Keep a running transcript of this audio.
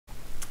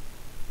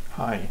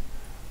Hi,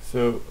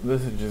 so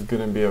this is just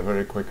gonna be a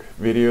very quick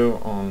video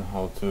on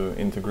how to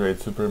integrate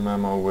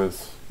SuperMemo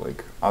with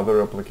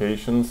other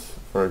applications.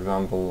 For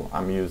example,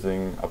 I'm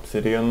using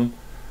Obsidian,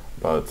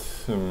 but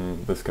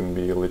this can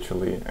be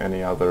literally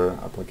any other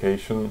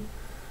application.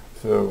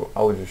 So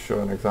I'll just show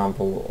an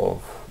example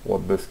of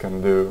what this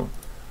can do.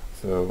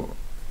 So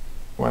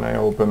when I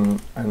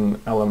open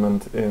an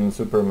element in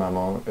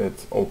SuperMemo,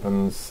 it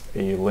opens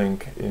a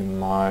link in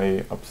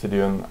my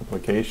Obsidian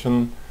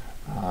application.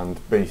 And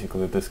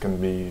basically this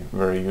can be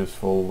very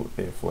useful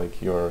if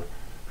you're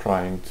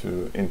trying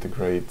to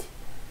integrate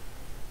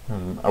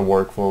a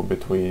workflow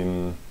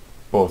between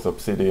both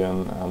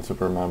Obsidian and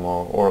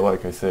SuperMemo, or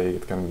like I say,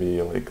 it can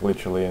be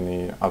literally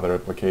any other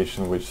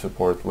application which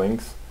support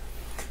links.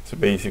 So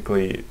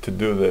basically to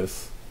do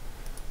this,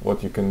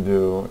 what you can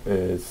do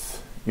is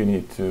you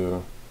need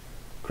to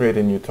create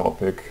a new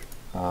topic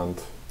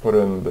and put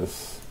in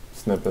this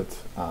snippet,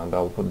 and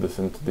I'll put this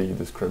into the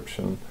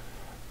description.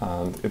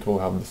 And it will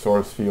have the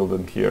source field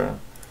in here.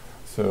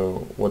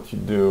 So what you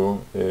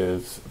do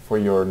is, for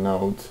your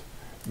node,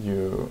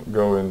 you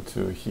go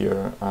into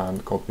here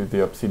and copy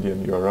the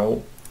Obsidian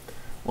URL.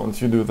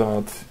 Once you do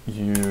that,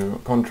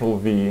 you Ctrl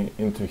V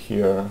into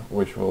here,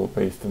 which will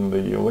paste in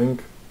the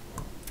link,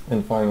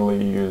 and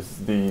finally use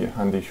the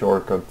handy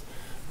shortcut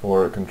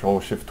for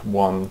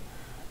Ctrl-Shift-1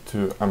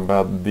 to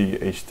embed the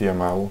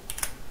HTML.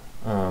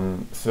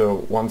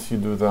 So once you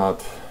do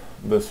that,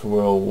 this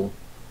will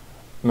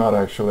not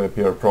actually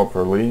appear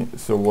properly.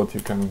 So what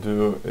you can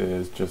do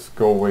is just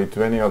go away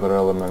to any other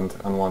element,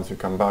 and once you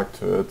come back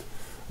to it,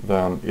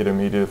 then it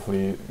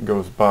immediately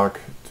goes back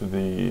to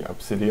the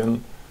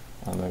Obsidian.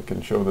 And I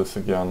can show this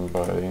again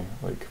by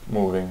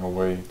moving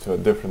away to a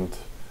different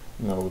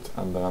node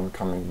and then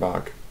coming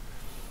back.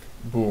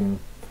 Boom.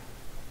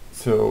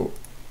 So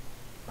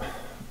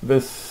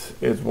this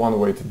is one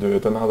way to do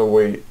it. Another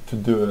way to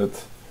do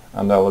it,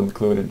 and I'll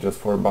include it just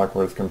for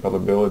backwards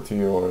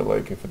compatibility, or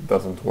if it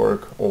doesn't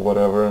work or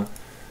whatever,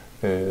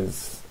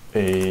 is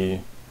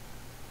a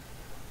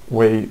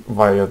way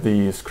via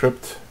the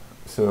script.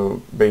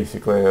 So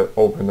basically I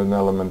opened an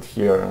element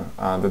here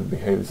and it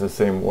behaves the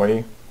same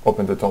way.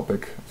 Open the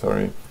topic,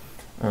 sorry.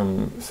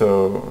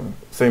 So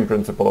same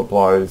principle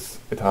applies.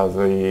 It has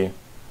a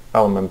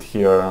element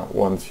here.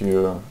 Once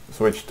you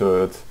switch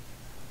to it,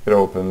 it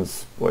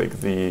opens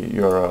the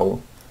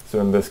URL. So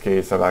in this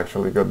case, I've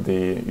actually got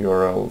the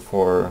URL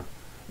for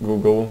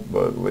Google,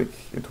 but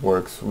it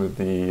works with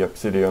the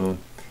Obsidian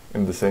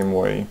in the same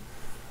way.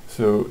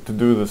 So to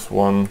do this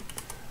one,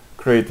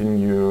 create a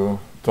new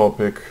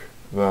topic,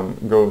 then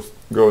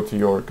go to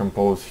your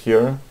compose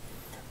here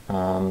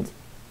and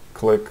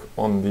click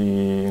on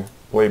the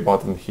play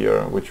button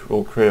here, which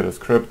will create a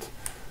script.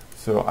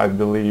 So I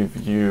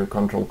believe you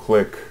control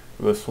click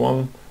this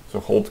one,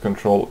 so hold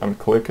control and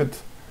click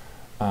it,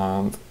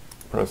 and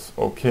press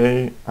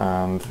OK,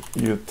 and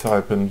you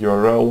type in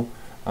URL,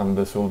 and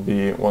this will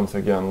be, once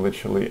again,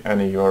 literally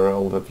any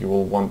URL that you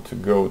will want to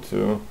go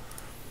to.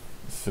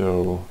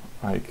 So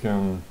I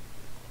can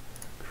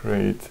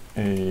create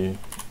a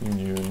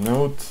new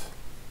node.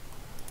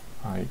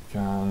 I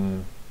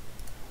can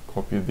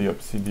copy the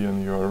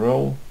Obsidian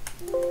URL,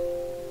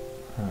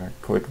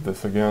 click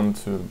this again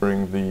to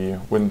bring the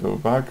window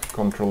back,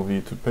 Ctrl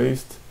V to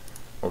paste,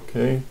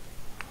 OK,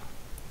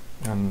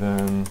 and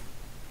then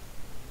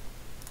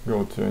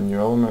go to a new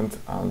element,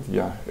 and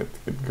yeah,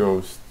 it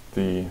goes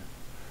the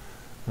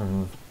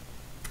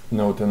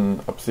node in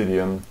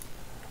Obsidian.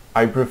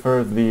 I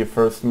prefer the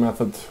first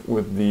method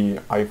with the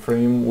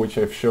iframe, which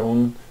I've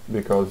shown,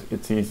 because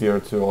it's easier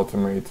to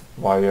automate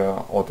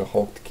via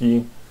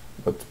AutoHotkey,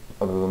 but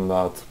other than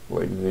that,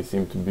 they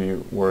seem to be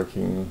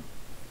working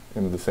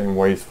in the same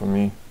ways for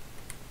me.